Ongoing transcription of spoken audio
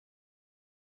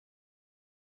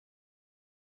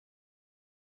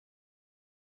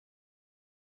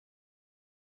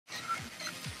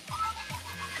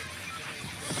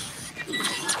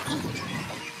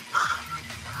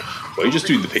Are you just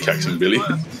doing the pickaxing, Billy?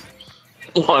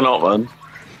 Why not, man?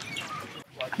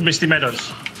 Misty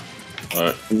Meadows.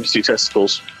 Alright. Misty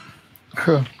testicles.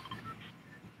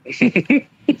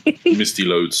 Misty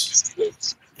loads.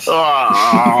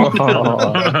 Oh,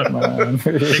 Man.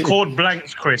 They're called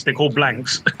blanks, Chris. They're called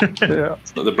blanks. Yeah.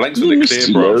 No, the blanks are the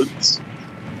clear, bro.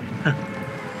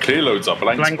 Clear loads are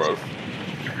blanks, bro.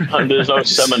 And there's no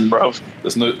semen, bro.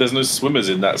 There's no swimmers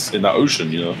in that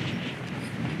ocean, you know.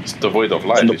 It's devoid of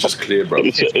life. It's just clear, bro.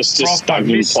 It's just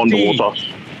stagnant misty. pond water.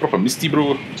 Proper misty,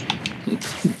 bro.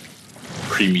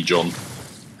 Creamy John.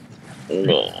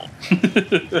 Oh.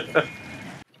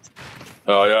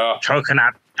 Oh yeah. Choking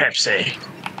up Pepsi.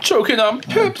 Choking on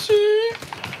Pepsi.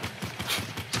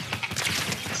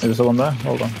 Is someone there?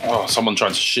 Hold on. Oh, someone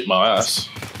trying to shit my ass.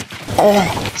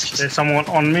 There's someone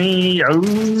on me. Oh,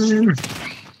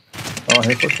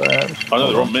 Here footsteps. I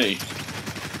know they're on me.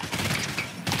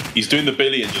 He's doing the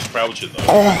Billy and just crouching though.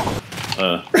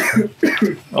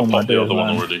 Oh my Popped the dear, other one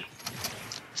man. already.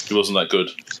 He wasn't that good.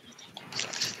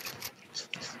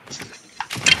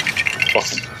 Fuck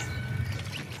him.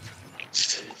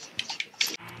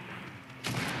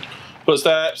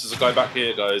 Footsteps. There's a guy back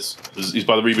here, guys. He's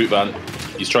by the reboot van.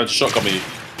 He's trying to shotgun me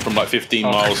from like 15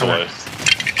 miles away.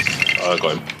 I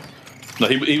got him. No,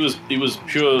 he was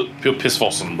pure piss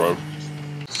fossing, bro.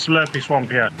 Slurpy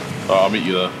Swamp, yeah. I'll meet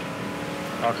you there.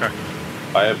 Okay.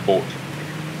 I have bought.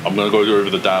 I'm gonna go over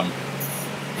the dam.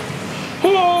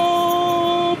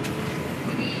 Help!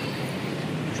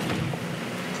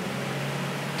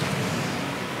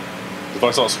 If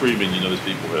I start screaming, you know there's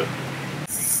people here.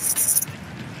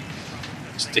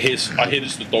 I hear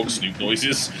just the dog snoop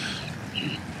noises.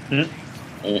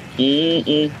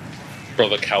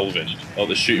 Brother Calvin. Oh,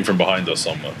 they're shooting from behind us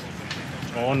somewhere.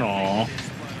 Oh no.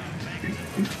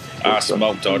 I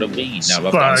smoked all the weed. Now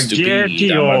I've got stupid.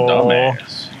 I'm a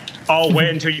dumbass. Oh, wait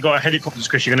until you got a helicopter,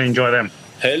 Chris. You're going to enjoy them.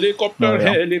 Helicopter,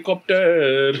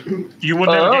 helicopter. You would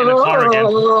never get in the car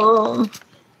again.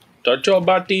 Touch your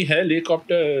body,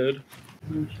 helicopter.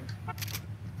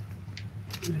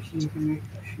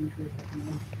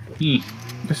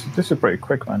 This is pretty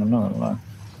quick, man. I'm not gonna lie.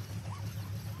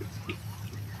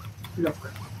 Look.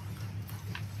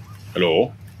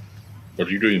 Hello? What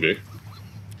are you doing, Vic?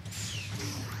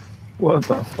 What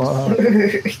the fuck?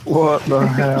 What the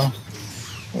hell?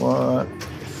 What?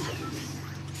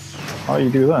 How you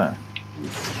do that?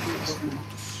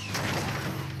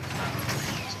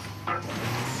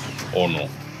 Oh no.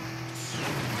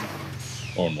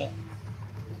 Oh no.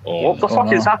 Oh What the no.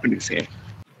 fuck is happening here?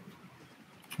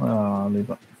 I'll leave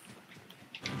it.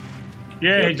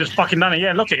 Yeah, he just fucking done it.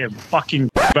 Yeah, look at him. Fucking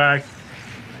bag.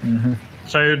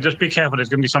 So just be careful. There's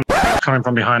going to be some coming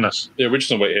from behind us. Yeah, we're just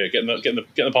gonna wait here. Get in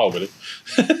the pile, Billy.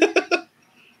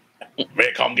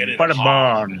 Vic, come get in Put the a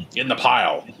pile. barn. Get in the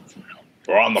pile.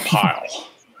 We're on the pile.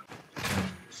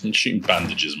 I'm shooting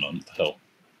bandages, man. What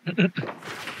the hell?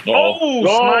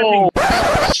 Oh,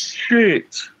 sniping.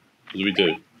 Shit. What do we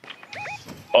do?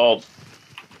 Oh,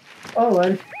 Oh,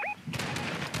 well.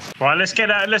 Right, let's get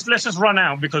out. Let's just run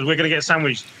out because we're going to get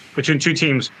sandwiched between two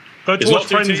teams. Go It's towards not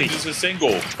two Frenzy. teams, it's a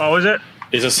single. Oh, is it?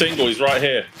 It's a single, he's right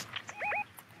here.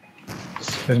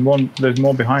 There's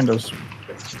more behind us.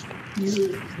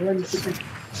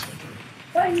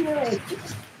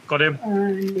 Got him.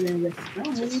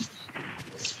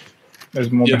 There's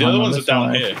more Yeah, behind the other on ones are this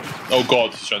down side. here. Oh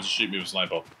god, he's trying to shoot me with a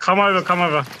sniper. Come over, come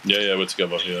over. Yeah, we're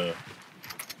together, yeah.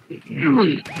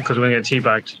 Because we're going to get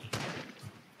teabagged.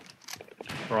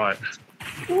 Right.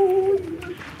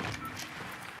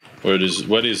 Where it is?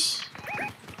 Where it is?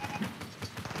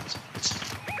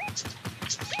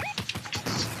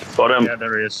 got him. Yeah,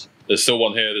 there he is. There's still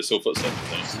one here, there's still footsteps.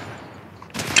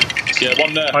 Nice. Yeah,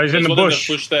 one there. Oh, he's in There's the one bush.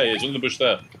 In the bush there. He's in the bush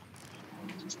there.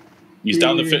 He's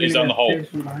down the he's down the hole.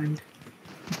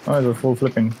 Oh, there's a full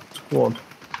flipping squad.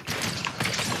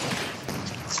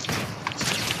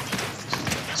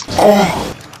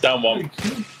 Down one.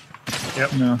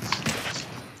 Yep. No.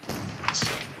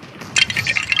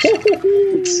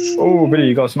 Oh, Billy,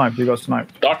 you got sniped. You got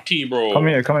sniped. Dirty, bro. Come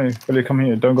here, Billy. Come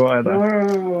here. Don't go out there.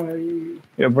 No.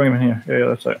 Yeah, bring him in here. Yeah,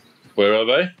 that's it. Where are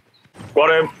they?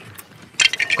 Got him.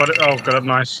 Got it. Oh, got it.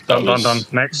 Nice. Done, That was- done.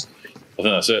 Next. I think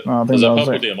that's it. No, I think There's a that was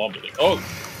purple it. DMR building. Oh,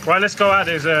 Right, let's go out.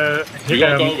 There's a. we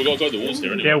gotta go to the walls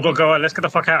here anyway. Yeah, we've got to go out. Let's get the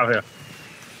fuck out of here.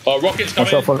 Rockets coming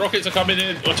Watch out in. for- Rockets are coming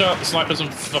in. Watch out, the snipers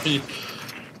and fucking.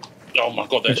 Oh my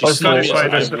god, they're It's just us sniping. four, I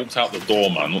right, walked out the door,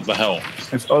 man. What the hell?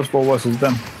 It's us four versus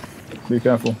them. Be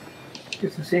careful.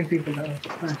 It's the same people that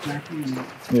are sniping.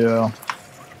 Yeah.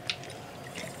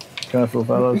 Careful,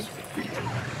 fellas.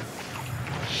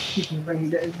 You can bring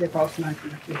the call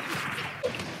sniping.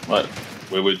 Right,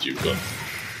 where would you go?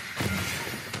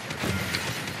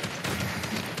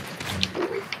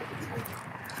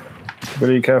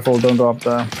 Be careful, don't go up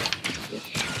there.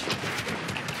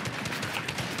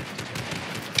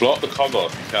 Block the cogger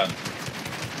if you can.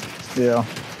 Yeah.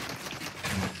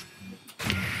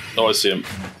 Oh, I see him.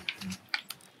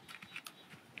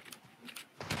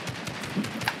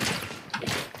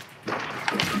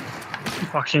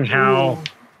 Fucking hell.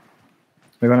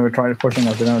 They're going to be trying pushing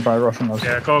us. They're going to try rushing us.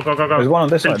 Yeah, go, go, go, go. There's one on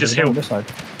this side. Just There's one heal. on this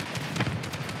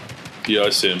side. Yeah, I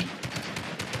see him.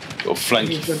 Got flank.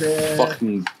 He's got the-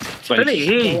 Fucking flank.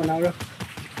 Billy! Oh, an arrow.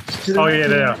 Oh, yeah,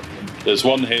 there. There's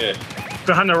one here.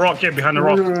 Behind the rock, yeah, behind the No,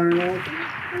 rock. no, no,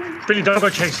 no. Billy, don't go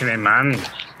chasing him, man.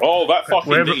 Oh, that fucking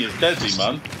Wherever- thing is deadly,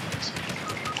 man.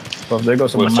 But they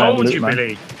got some We're mad Told loot, you, man.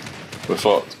 Billy. We're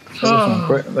fucked.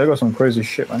 They got some crazy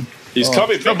shit, man. He's Oh.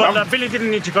 coming. No, but man. Billy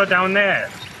didn't need to go down there.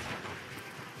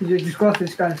 Just go after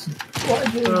this guy. What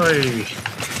are you doing?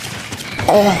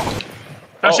 Oi.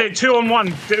 That's it, 2 on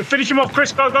 1. Finish him off,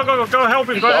 Chris. Go, go, go, go help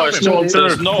him. Go Oh, help it's him. 2 on 2.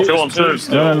 There's not. 2 on It's two 2.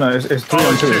 still. No, it's 3 Oh,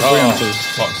 on 2. it's 3 two. on Oh, 2.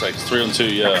 fuck's sake. It's 3 on 2,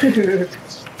 yeah.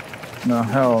 No,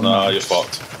 hell no. Nah, you're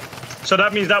fucked. So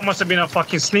that means that must have been a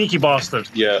fucking sneaky bastard.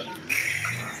 Yeah.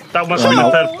 That must have been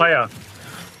a third player.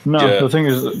 No, Yeah. the thing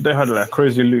is, they had like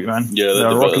crazy loot, man. Yeah, They they're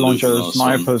had the rocket better loot than launchers, us,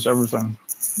 snipers, everything.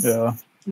 Yeah.